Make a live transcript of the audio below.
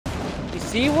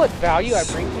see what value I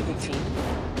bring to the team?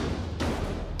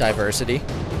 Diversity.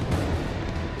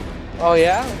 Oh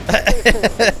yeah?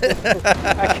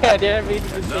 I didn't mean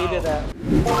to say to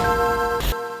that.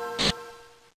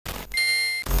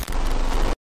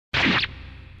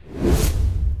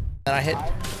 And I hit.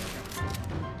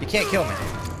 You can't kill me.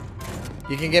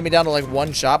 You can get me down to like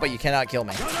one shot, but you cannot kill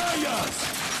me.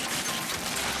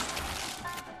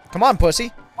 Come on,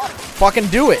 pussy. Fucking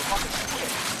do it.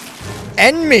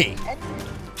 End me.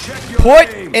 Put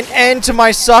an end to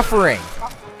my suffering.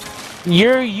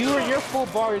 Your full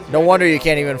bar is. No wonder you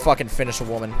can't even fucking finish a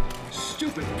woman.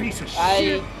 Stupid piece of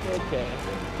shit. Okay.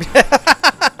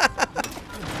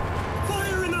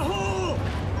 Fire in the hole.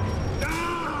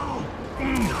 Down.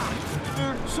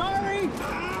 Sorry.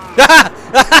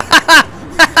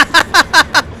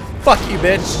 Fuck you,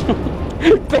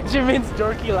 bitch. Benjamin's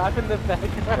dorky laugh in the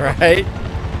background. Right?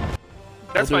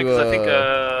 That's fine, because I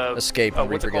think, escape when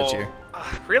Reaper gets here.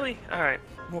 Really? Alright.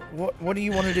 What do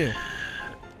you want to do?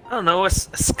 I don't know,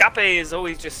 escape is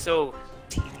always just so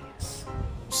tedious.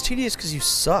 It's tedious because you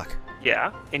suck.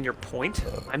 Yeah, and your point?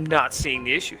 I'm not seeing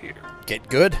the issue here. Get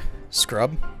good,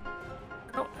 scrub.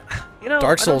 You know,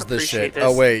 Dark Souls this shit.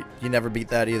 Oh wait, you never beat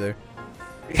that either.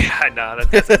 Yeah, no,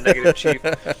 that's a negative chief.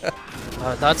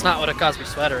 That's not what a Cosby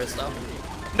sweater is, though.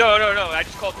 No, I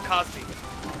just call it the Cosby.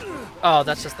 Oh,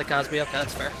 that's just the Cosby? Okay,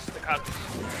 that's fair. The Cosby.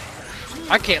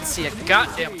 I can't see a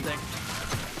goddamn thing.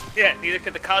 Yeah, neither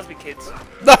could the Cosby kids.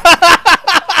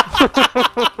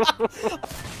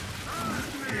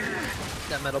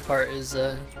 That metal part is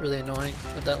really annoying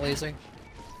with that laser.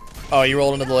 Oh, you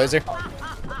rolled into the laser?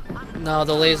 No,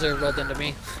 the laser rolled into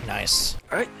me. Nice.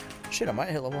 Alright. Shit, I might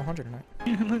hit level 100 tonight.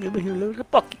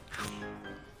 Fuck you.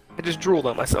 I just drooled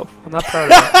on myself. I'm not proud of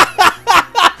that.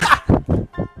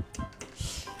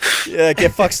 Yeah,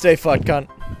 get fucked, stay fucked, cunt.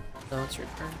 No, it's your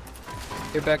turn.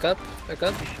 You're back up. Back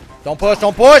up. Don't push,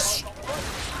 don't push!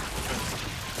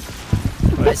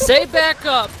 When I say back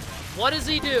up, what does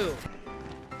he do?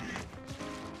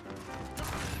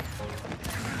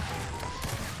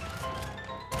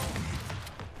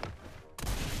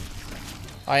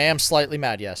 I am slightly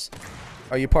mad, yes.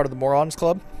 Are you part of the Morons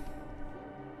Club?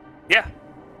 Yeah.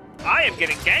 I am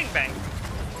getting gangbanged.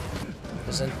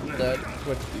 Isn't that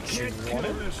what you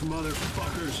wanted?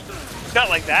 Not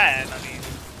like that, I mean.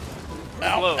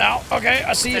 Ow, ow, okay,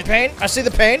 I see the pain. I see the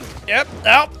pain. Yep,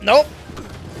 ow, nope.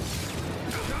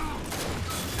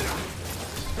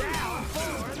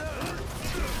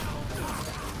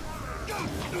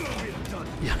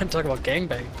 Yeah, I'm talking about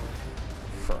gangbang.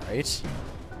 Right.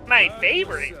 My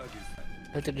favorite.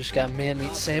 I think just got man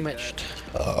meat sandwiched.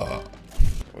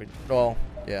 Well,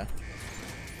 yeah.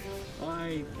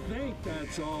 I think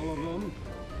that's all of them.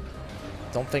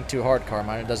 Don't think too hard,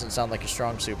 Carmine. It doesn't sound like a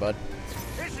strong suit, bud.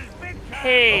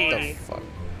 Hey. What the fuck?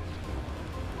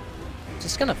 Is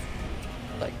this gonna,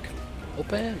 like,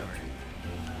 open or?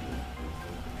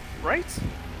 Right?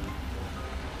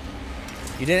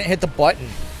 You didn't hit the button.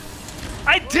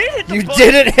 I did hit the You button.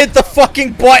 didn't hit the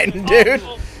fucking button, dude!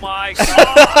 Oh my god.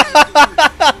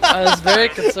 I was very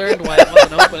concerned why it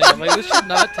wasn't opening. I'm like, this should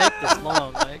not take this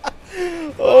long. Like,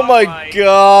 Oh my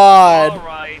god!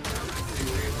 Alright.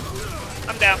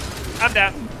 I'm down. I'm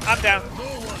down. I'm down.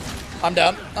 I'm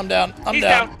down. I'm down. I'm He's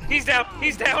down. down. He's down.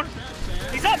 He's down.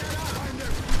 He's up.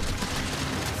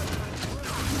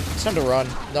 It's time to run.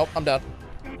 Nope, I'm down.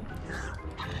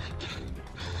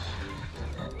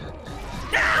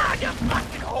 Ah, you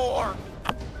fucking whore.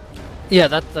 yeah,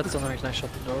 that's the only reason I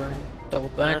shut the door and double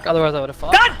back. Otherwise, I would have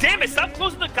fought. God damn it! Stop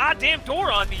closing the goddamn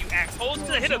door on me, you assholes!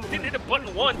 Didn't hit a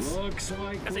button once. Looks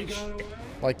like That's we a got shit.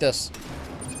 Like this.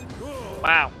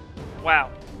 Wow. Wow.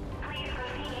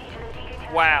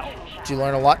 Wow. Did you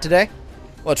learn a lot today?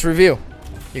 Let's review.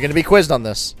 You're gonna be quizzed on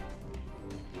this.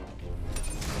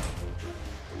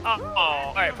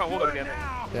 Alright, fine, we'll go together.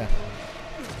 Yeah.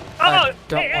 I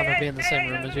don't want to be in the same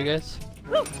room as you guys.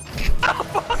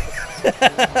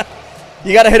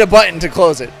 You gotta hit a button to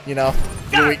close it, you know?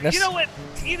 Your God, weakness. you know what?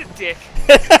 Eat a dick.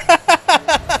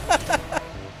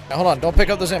 Now, hold on, don't pick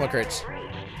up those ammo crates.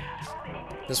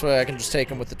 This way I can just take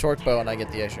them with the torque bow and I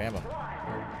get the extra ammo.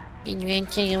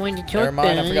 Never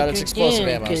mind, I forgot it's explosive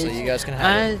ammo, so you guys can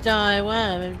have it. Come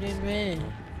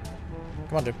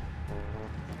on, dude.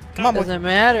 Come on, boy. Doesn't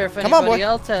matter if Come on, anybody boy.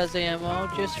 else has ammo,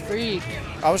 just freak.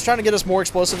 I was trying to get us more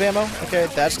explosive ammo. Okay,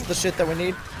 that's the shit that we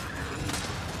need.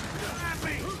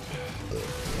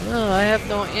 No, I have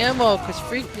no ammo because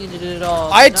Freak needed it all.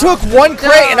 I Now took Freak one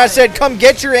crate and I died. said, come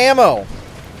get your ammo.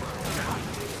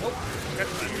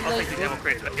 I'll take these ammo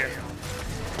crates back here.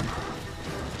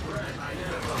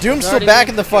 Doom's still Already back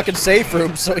been- in the fucking safe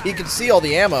room so he can see all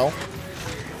the ammo.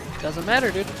 Doesn't matter,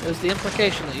 dude. It was the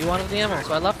implication that you wanted the ammo,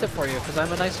 so I left it for you because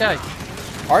I'm a nice guy.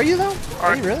 Are you though?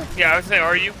 Are you really? Yeah, I would say,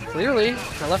 are you? Clearly,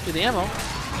 I left you the ammo.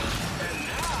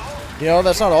 You know,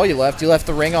 that's not all you left. You left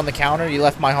the ring on the counter. You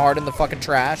left my heart in the fucking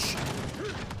trash.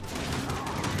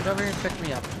 Get over here and pick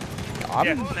me up.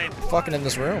 I'm fucking in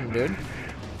this room, dude.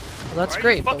 Well, that's Why are you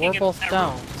great, but fucking we're in both that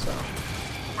down, room? so.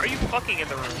 Are you fucking in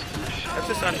the room? That's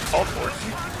just uncalled for.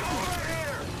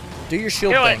 Do your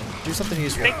shield You know what? thing. Do something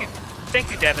useful. Thank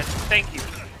you, Devin. Thank you.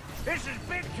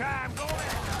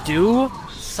 Do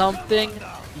something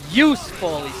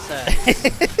useful, he said.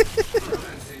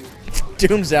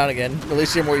 Doom's down again. At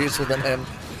least you're more useful than him.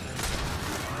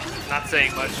 Not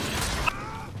saying much.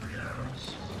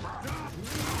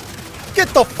 Get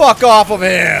the fuck off of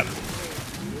him!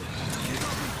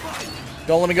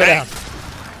 Don't let me go down.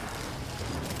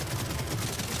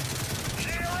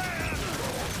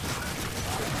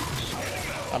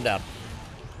 I'm down.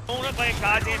 Blown up by a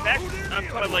goddamn back. I'm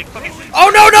coming like fucking. Oh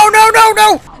no no no no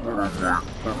no!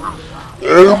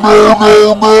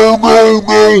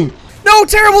 No,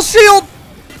 terrible shield!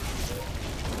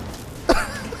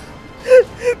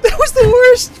 That was the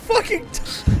worst fucking.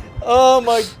 Oh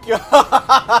my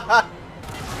god!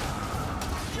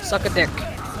 Suck a dick.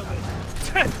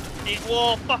 Eat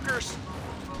wall, fuckers.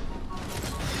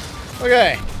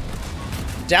 Okay.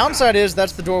 Downside is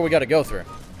that's the door we gotta go through.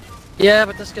 Yeah,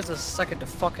 but this gives us a second to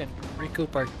fucking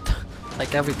recoup our,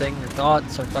 like, everything, our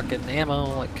thoughts, our fucking ammo,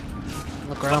 like,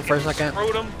 look around for a second.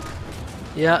 Scrotum.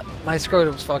 Yeah, my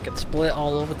scrotum's fucking split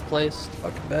all over the place.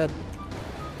 Fucking bad.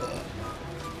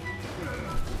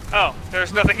 Oh,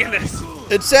 there's nothing in this.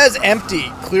 It says empty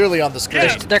clearly on the screen.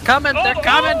 Yeah. They're coming, they're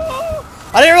coming!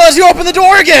 I didn't realize you opened the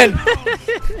door again!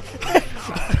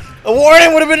 A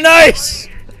warning would have been nice!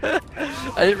 I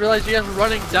didn't realize you guys were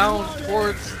running down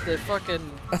towards the fucking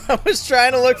I was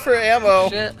trying to look for ammo.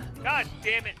 shit. God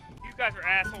damn it. You guys are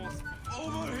assholes.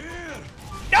 Over here.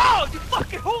 No, you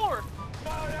fucking whore.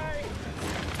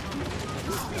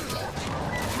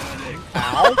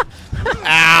 Ow.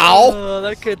 Ow. Oh,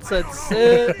 that kid said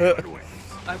sit.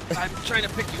 I'm trying to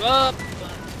pick you up.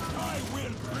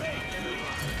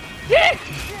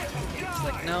 It's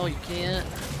like, no, you can't.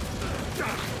 And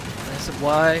I said,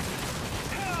 why?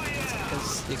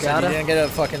 Because you So gotta. you didn't get a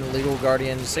fucking legal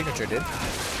guardian signature, dude.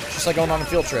 It's just like going on a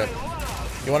field trip.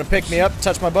 You want to pick me up,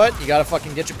 touch my butt, you gotta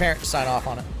fucking get your parent to sign off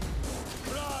on it.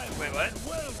 Wait, what?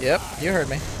 Yep, you heard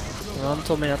me. Mom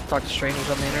told me not to talk to strangers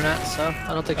on the internet, so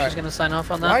I don't think she's gonna sign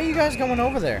off on that. Why are you guys going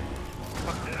over there?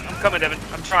 I'm coming, Devin.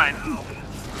 I'm trying.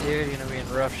 Dude, you're gonna be in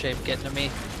rough shape getting to me.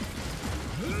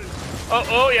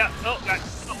 Oh, yeah. Oh, God.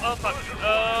 Oh, fuck.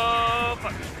 Oh,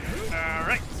 fuck.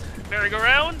 Alright.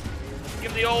 Merry-go-round.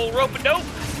 Give the old rope a dope.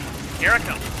 Here I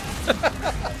come.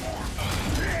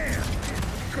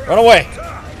 Run away.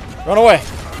 Run away.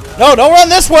 No, don't run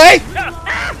this way!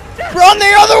 Run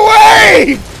the other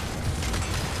way!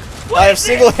 I have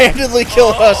single-handedly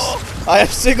killed us. I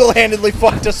have single-handedly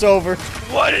fucked us over.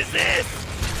 What is this?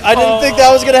 I didn't think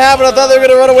that was gonna happen. I thought they were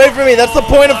gonna run away from me. That's the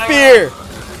point of fear.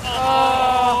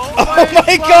 Oh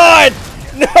my god!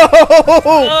 No!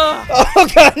 Oh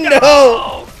god, no!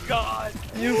 Oh, God.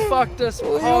 You fucked us You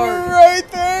were hard.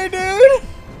 right there, dude.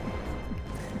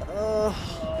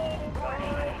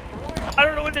 I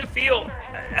don't know what to feel.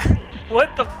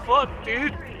 What the fuck,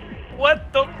 dude?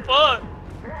 What the fuck?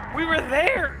 We were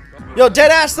there. Yo,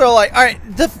 dead ass though. Like, all right,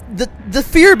 the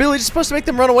fear ability is supposed to make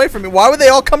them run away from me. Why would they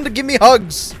all come to give me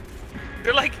hugs?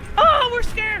 They're like, oh, we're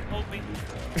scared. Hold me.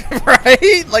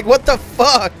 Right? Like, what the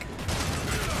fuck?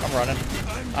 I'm running.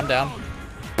 I'm down.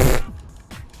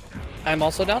 I'm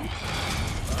also down.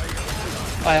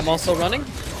 I am also running.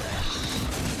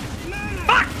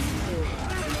 Fuck!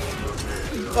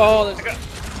 Oh, there's...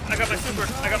 I got my super.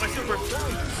 I got my super.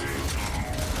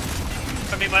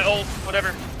 I mean, my ult,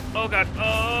 whatever. Oh god.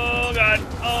 Oh god.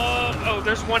 Oh,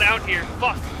 there's one out here.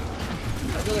 Fuck.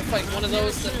 I'd rather fight one of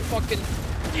those than fucking...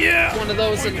 Yeah. One of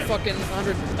those and fucking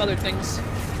 100 other things.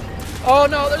 Oh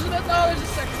no, there's a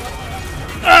second one.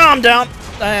 Oh, I'm down.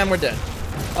 We're dead.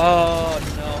 Oh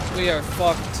no, we are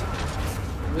fucked.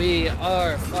 We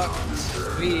are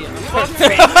fucked. We are fucked.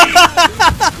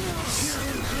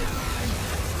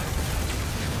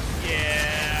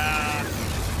 Yeah.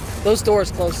 Those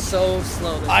doors close so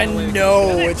slow. There's I no way we can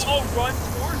know get it's all run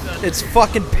towards us. it's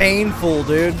fucking painful,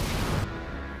 dude.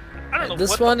 I don't know.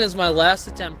 This one is my last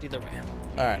attempt either way.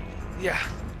 All right. Yeah.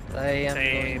 I am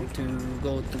Same. going to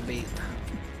go to bed.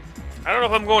 I don't know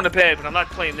if I'm going to bed, but I'm not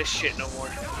playing this shit no more.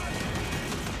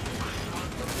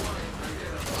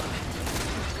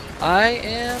 I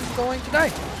am going to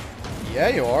die. Yeah,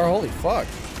 you are. Holy fuck.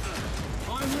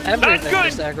 Everything good.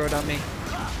 just aggroed on me.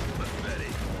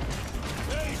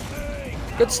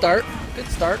 Good start. Good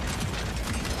start.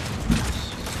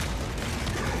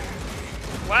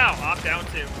 Wow, off down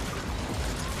 2.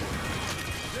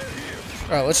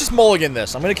 Alright, let's just mulligan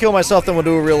this. I'm gonna kill myself, then we'll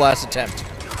do a real last attempt.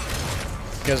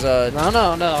 Because, No.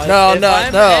 No,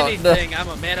 I'm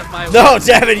a man of my word. No,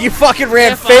 Devin, you fucking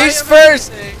ran If I face am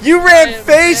first! anything, You I ran am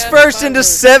face a man first of my into word.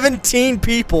 17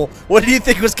 people! What do you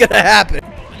think was gonna happen?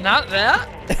 Not that.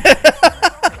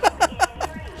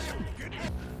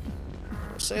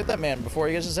 Save that man before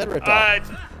he gets his head ripped off. I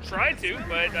tried to,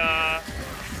 but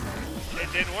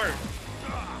it didn't work.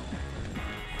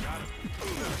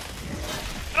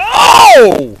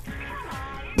 Oh!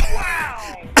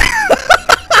 Wow!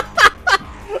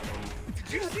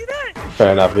 Did you see that?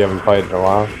 Fair enough, you haven't played in a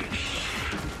while.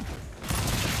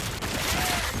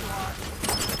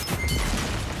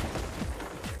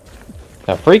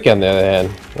 Now, Freak, on the other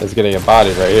hand, is getting a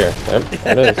body right here. Yep,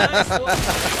 there it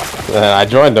is. I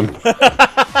joined him.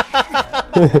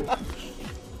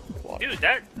 Dude,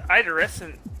 that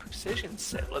iridescent precision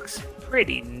set looks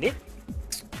pretty nifty.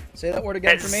 Say that word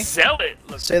again That for me. zealot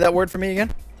looks. Say that word for me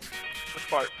again. Which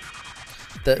part?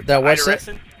 That what set?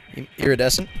 Iridescent?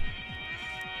 Iridescent.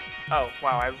 Oh,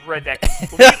 wow, I read that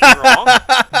completely wrong.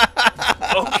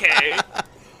 Okay.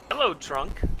 Hello,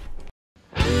 Trunk.